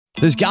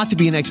There's got to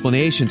be an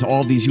explanation to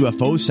all of these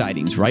UFO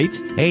sightings, right?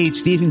 Hey,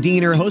 it's Stephen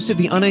Diener, host of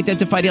the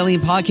Unidentified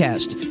Alien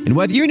Podcast. And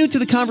whether you're new to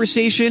the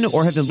conversation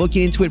or have been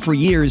looking into it for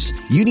years,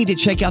 you need to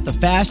check out the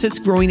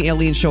fastest growing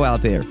alien show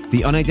out there,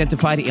 the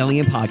Unidentified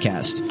Alien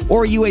Podcast,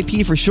 or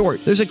UAP for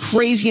short. There's a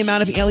crazy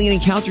amount of alien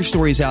encounter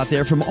stories out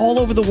there from all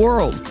over the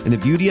world. And the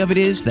beauty of it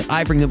is that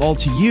I bring them all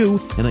to you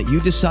and let you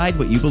decide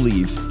what you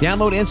believe.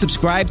 Download and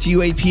subscribe to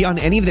UAP on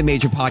any of the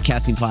major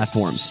podcasting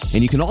platforms.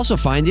 And you can also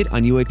find it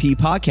on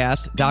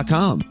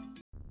UAPpodcast.com.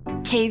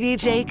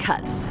 KVJ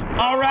Cuts.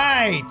 All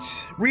right.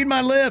 Read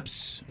my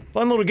lips.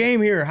 Fun little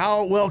game here.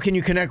 How well can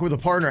you connect with a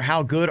partner?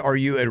 How good are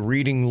you at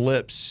reading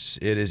lips?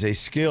 It is a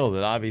skill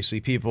that obviously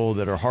people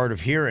that are hard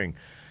of hearing,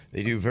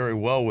 they do very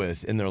well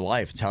with in their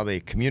life. It's how they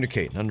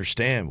communicate and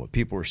understand what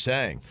people are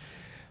saying.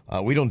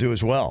 We don't do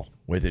as well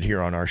with it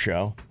here on our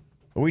show,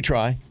 but we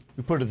try.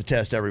 We put it to the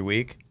test every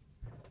week.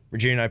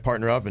 Virginia and I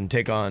partner up and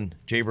take on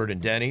Jaybird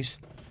and Denny's.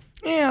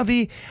 Yeah,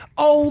 the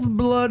old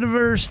blood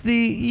versus the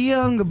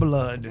young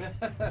blood.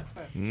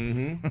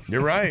 Mm-hmm.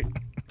 You're right.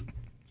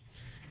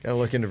 Gotta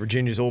look into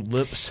Virginia's old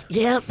lips.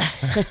 Yep.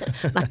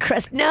 My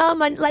crust. No,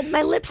 my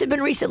lips have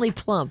been recently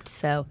plumped,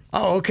 so.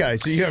 Oh, okay.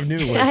 So you have new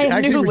lips. I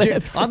have new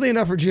lips. Oddly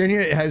enough,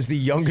 Virginia has the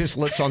youngest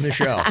lips on the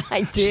show.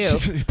 I do.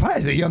 She's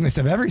probably the youngest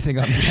of everything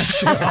on the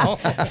show.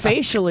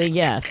 Facially,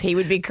 yes, he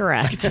would be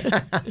correct.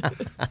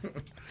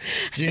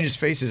 Virginia's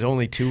face is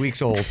only 2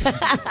 weeks old.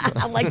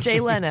 I'm like Jay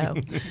Leno.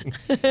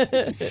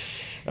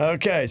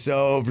 Okay,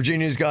 so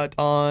Virginia's got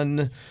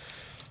on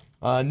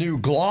new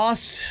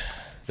gloss.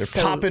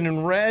 They're popping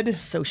in red.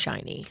 So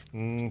shiny.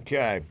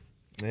 Okay.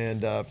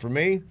 And for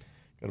me,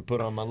 got to put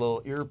on my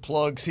little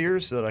earplugs here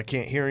so that I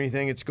can't hear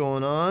anything that's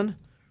going on.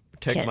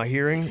 Protect my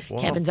hearing.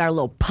 Wow. Kevin's our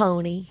little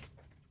pony.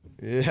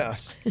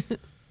 Yes.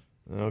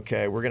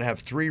 Okay, we're going to have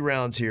 3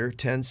 rounds here,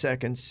 10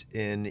 seconds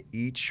in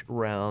each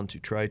round to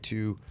try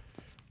to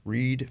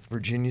read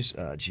Virginia's,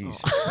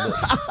 lips.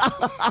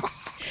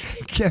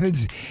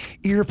 Kevin's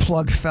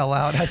earplug fell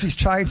out as he's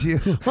trying to.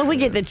 When we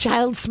get the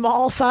child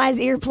small size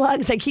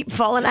earplugs, they keep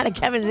falling out of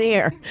Kevin's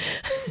ear.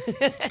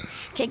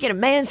 Can't get a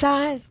man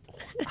size.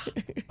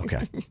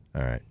 Okay.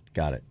 All right.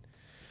 Got it.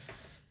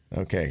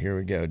 Okay, here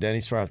we go.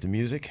 Denny's, fire off the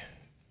music.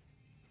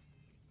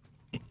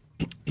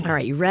 All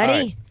right, you ready? All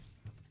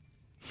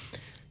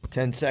right.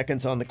 10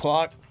 seconds on the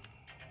clock.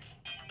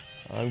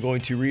 I'm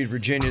going to read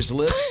Virginia's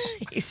lips.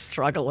 He's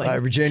struggling. All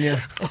right, Virginia.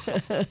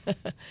 What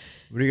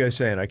are you guys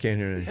saying? I can't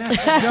hear anything.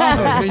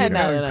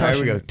 No. All right,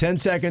 here we go. 10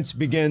 seconds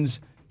begins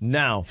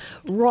now.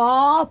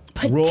 Raw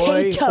potato.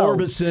 Roy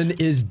Orbison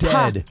is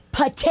dead.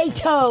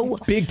 Potato.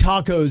 Big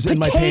tacos in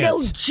my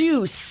pants. Potato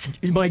juice.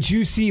 My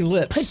juicy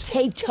lips.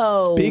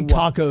 Potato. Big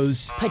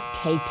tacos.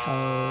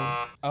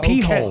 Potato.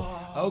 Pee hole.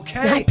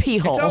 Okay. Not pee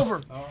hole. It's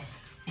over.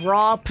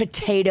 Raw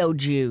potato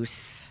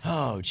juice.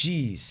 Oh,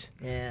 jeez.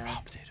 Yeah. Raw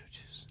potato juice.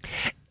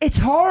 It's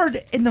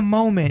hard in the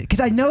moment because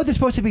I know they're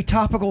supposed to be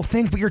topical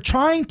things, but you're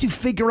trying to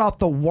figure out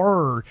the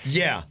word.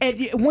 Yeah.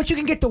 And once you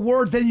can get the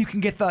word, then you can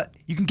get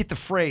the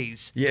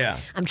phrase. Yeah.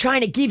 I'm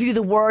trying to give you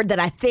the word that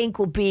I think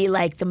will be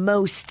like the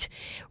most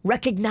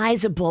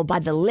recognizable by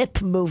the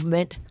lip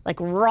movement, like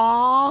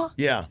raw.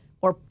 Yeah.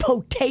 Or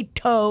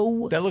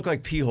potato. That looked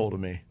like pee hole to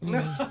me.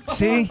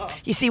 See?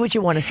 You see what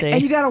you want to see.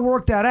 And you got to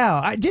work that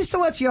out. Just to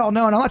let you all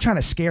know, and I'm not trying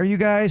to scare you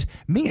guys,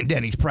 me and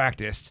Denny's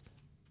practiced.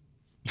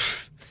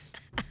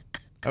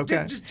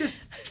 Okay. Just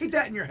keep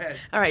that in your head.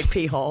 All right,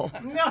 pee hole.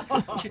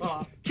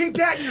 Keep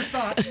that in your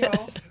thoughts,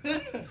 y'all.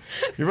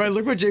 You're right.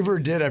 Look what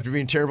Jaybird did after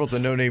being terrible at the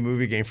no-name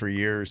movie game for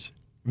years.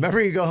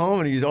 Remember, you go home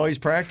and he's always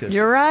practiced.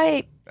 You're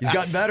right. He's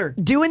gotten better.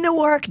 Doing the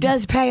work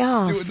does pay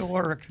off. Doing the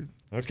work.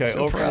 Okay,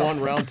 0 for 1,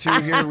 round 2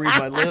 here. Read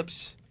my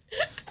lips.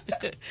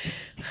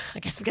 I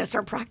guess we got to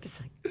start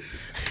practicing.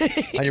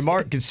 On your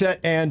mark, get set,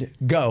 and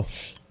go.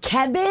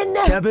 Kevin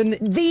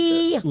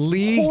the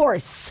Lee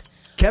horse.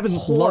 Kevin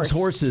Horse. loves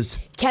horses.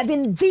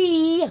 Kevin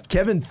the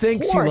Kevin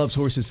thinks horse. he loves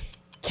horses.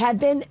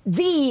 Kevin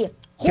the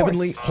horse. Kevin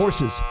Lee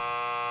horses.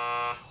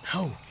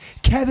 No.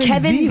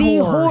 Kevin the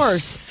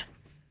horse.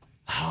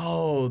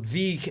 Oh,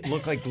 the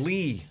look like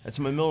Lee. That's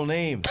my middle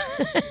name.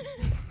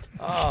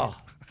 Oh.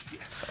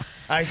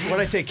 What did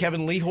I say?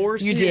 Kevin Lee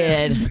horse? You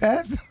did.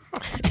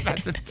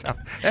 That's a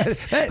tough.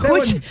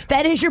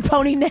 That is your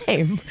pony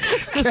name.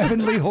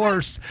 Kevin Lee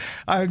horse.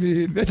 I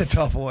mean, that's a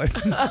tough one.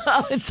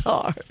 Oh, it's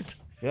hard.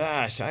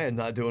 Gosh, I am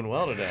not doing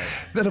well today.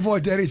 Then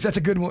avoid Denny's. That's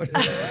a good one.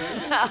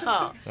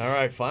 All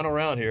right, final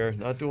round here.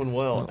 Not doing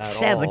well at all.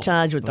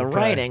 Sabotage with the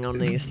writing on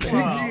these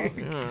things.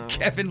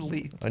 Kevin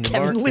Lee. On your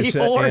Kevin mark, Lee get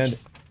set,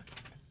 horse.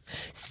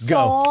 and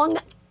go. Song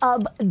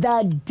of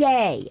the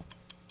day.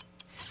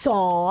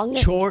 Song.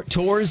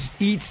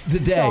 Chores eats the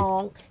day.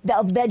 Song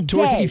of the day.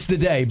 Chores eats the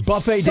day.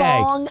 Buffet day.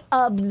 Song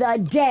of the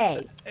day.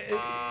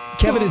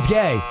 Kevin is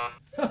gay.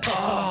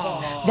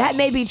 That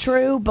may be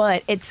true,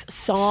 but it's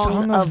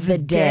song of the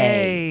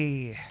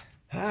day.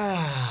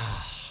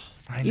 I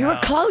know. You were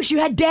close. You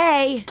had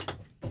day.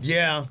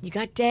 Yeah. You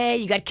got day.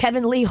 You got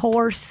Kevin Lee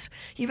horse.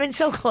 You've been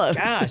so close.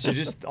 Gosh, you're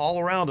just all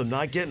around him,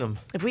 not getting them.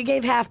 If we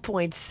gave half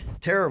points,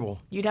 Terrible.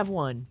 you'd have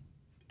one.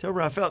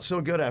 Tober, I felt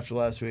so good after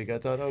last week. I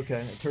thought,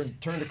 okay, I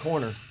turned a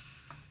corner.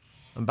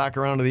 I'm back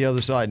around to the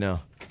other side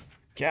now.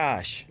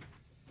 Gosh.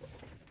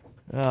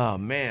 Oh,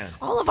 man.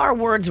 All of our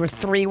words were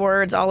 3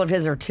 words. All of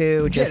his are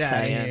 2. Just Get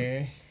outta saying.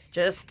 here.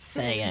 Just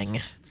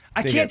saying.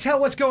 I can't tell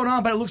what's going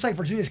on, but it looks like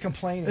Virginia's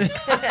complaining.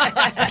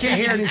 I can't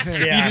hear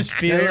anything. Yeah. You just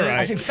feel you're it.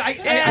 right.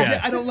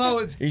 I don't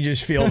know. You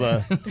just feel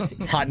the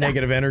hot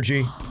negative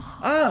energy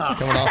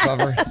coming off of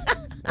her.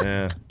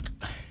 Yeah.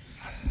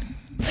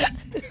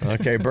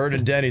 Okay, Bird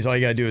and Denny's, all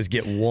you got to do is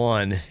get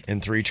 1 in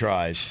 3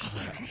 tries.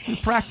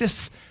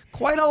 Practice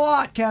quite a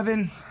lot,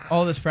 Kevin.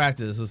 All this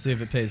practice. Let's see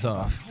if it pays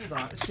off. Hold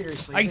on,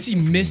 seriously. I can see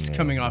mist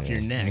coming off your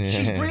neck.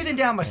 She's breathing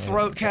down my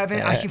throat,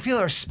 Kevin. I can feel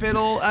her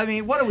spittle. I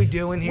mean, what are we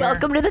doing here?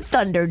 Welcome to the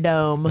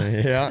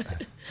Thunderdome. Yeah.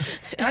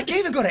 And I can't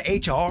even go to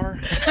HR.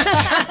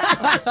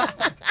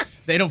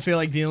 They don't feel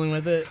like dealing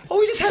with it. Well,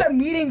 we just had a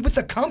meeting with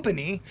the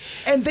company,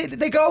 and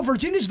they go,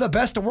 Virginia's the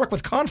best to work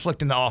with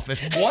conflict in the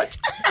office. What?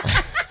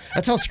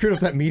 That's how screwed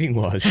up that meeting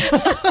was.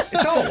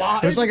 It's all a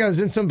lot. It was like I was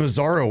in some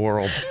bizarro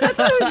world. It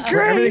was Where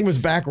great. everything was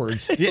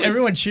backwards. Yeah,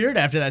 everyone cheered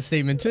after that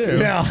statement too.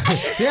 Yeah.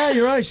 Yeah,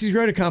 you're right. She's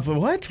great at conflict.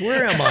 What?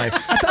 Where am I?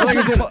 I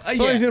thought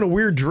I was in a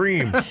weird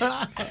dream.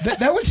 That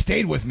one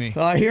stayed with me.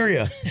 I hear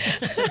you.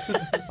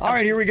 All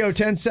right, here we go.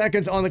 10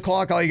 seconds on the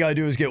clock. All you got to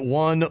do is get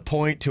 1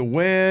 point to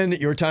win.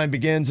 Your time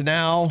begins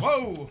now.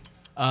 Whoa.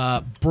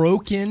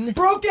 Broken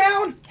Broke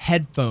down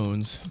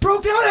headphones. headphones.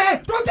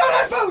 Broken. Broken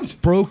headphones.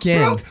 Broken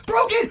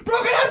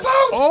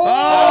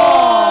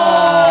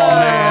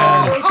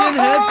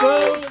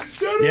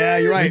headphones. Yeah,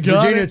 you're right. You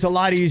got Virginia, it? it's a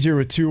lot easier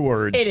with 2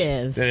 words. It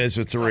is. Than it is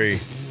with 3.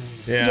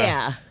 Yeah.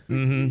 Yeah.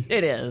 Mm-hmm.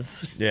 It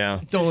is.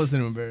 Yeah. Don't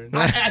listen to him, Bird.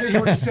 I didn't hear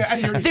what he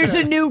said. There's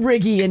a new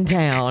Riggy in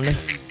town.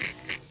 This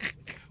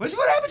is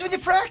what happens when you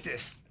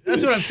practice.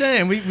 That's what I'm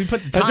saying. We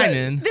put the time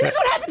in. This is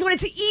what happens when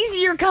it's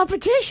easier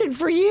competition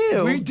for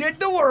you. We did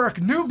the work.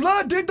 New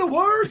blood did the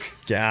work.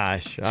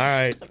 Gosh. All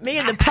right. Me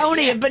and the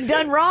pony have been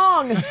done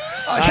wrong.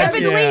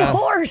 Kevin Lee yeah.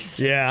 Horse.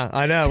 Yeah,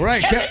 I know.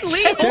 Right. Kevin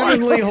Lee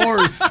Kevin Lee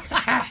Horse.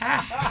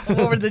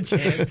 Over the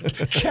chin.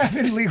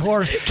 Kevin Lee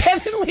Horse.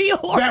 Kevin Lee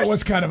Horse. That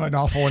was kind of an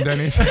awful one,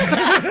 Denny's.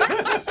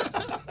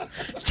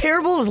 It's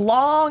terrible. It was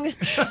long.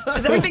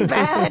 Is everything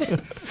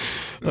bad?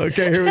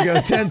 Okay, here we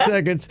go. 10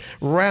 seconds.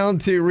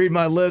 Round 2. Read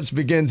my lips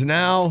begins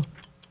now.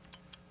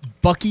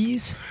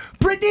 Bucky's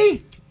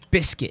Brittany.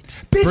 biscuit.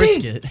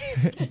 Busy.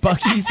 Brisket.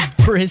 Bucky's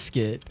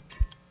brisket.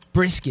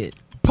 Brisket.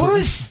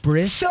 Puss.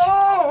 Brisk. So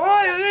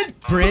violent.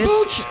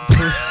 Brisk.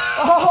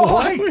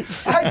 Oh,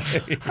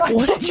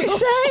 What did you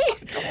say?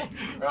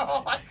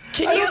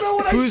 Can I you? don't know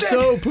what I Who's said.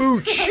 so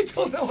pooch? I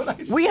don't know what I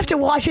said. We have to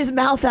wash his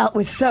mouth out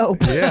with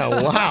soap. Yeah,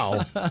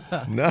 wow.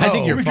 No. I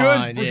think you're We're good?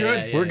 fine. We're Yeah,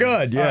 good? yeah, We're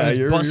good. Yeah,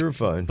 It was you're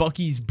fine.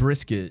 Bucky's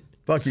brisket.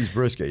 Bucky's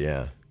brisket,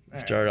 yeah.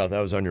 Started off, that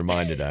was on your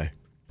mind today.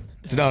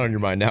 It's not on your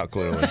mind now,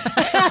 clearly. All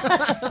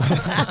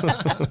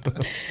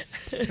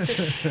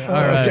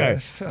right. Okay.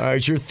 All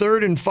right, your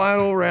third and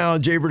final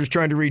round. Jaybird is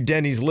trying to read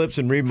Denny's lips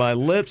and read my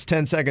lips.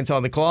 10 seconds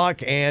on the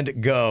clock,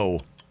 and go.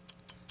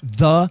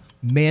 The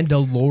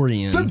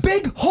Mandalorian. The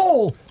big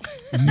hole.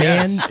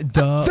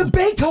 The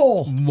baked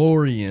hole.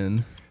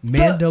 Mandalorian.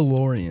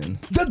 Mandalorian.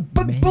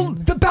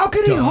 The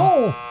balcony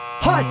hole.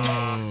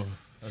 Hut.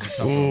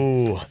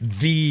 Ooh,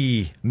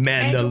 the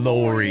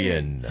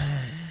Mandalorian.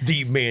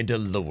 The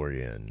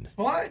Mandalorian.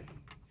 What?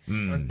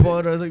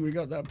 But I think we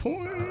got that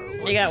point.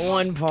 You got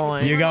 1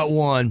 point. You got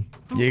 1.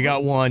 You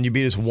got 1. You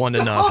beat us 1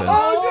 to nothing.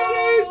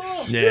 Oh,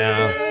 Denny's.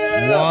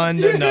 Yeah. 1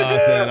 to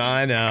nothing.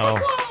 I know.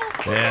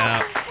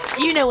 Yeah.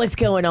 You know what's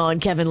going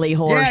on, Kevin Lee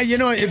Horse. Yeah, you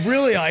know, it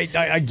really,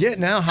 I get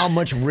now how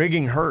much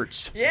rigging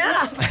hurts.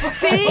 Yeah.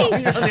 See?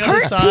 on the other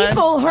Hurt side.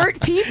 people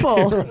hurt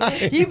people.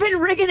 You've been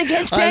rigging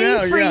against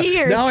Denny's for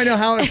years. Now I know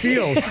how it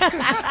feels.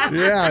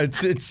 Yeah,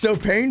 it's so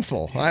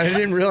painful. I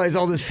didn't realize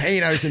all this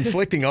pain I was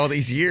inflicting all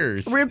these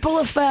years. Ripple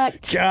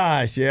effect.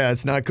 Gosh, yeah,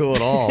 it's not cool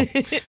at all.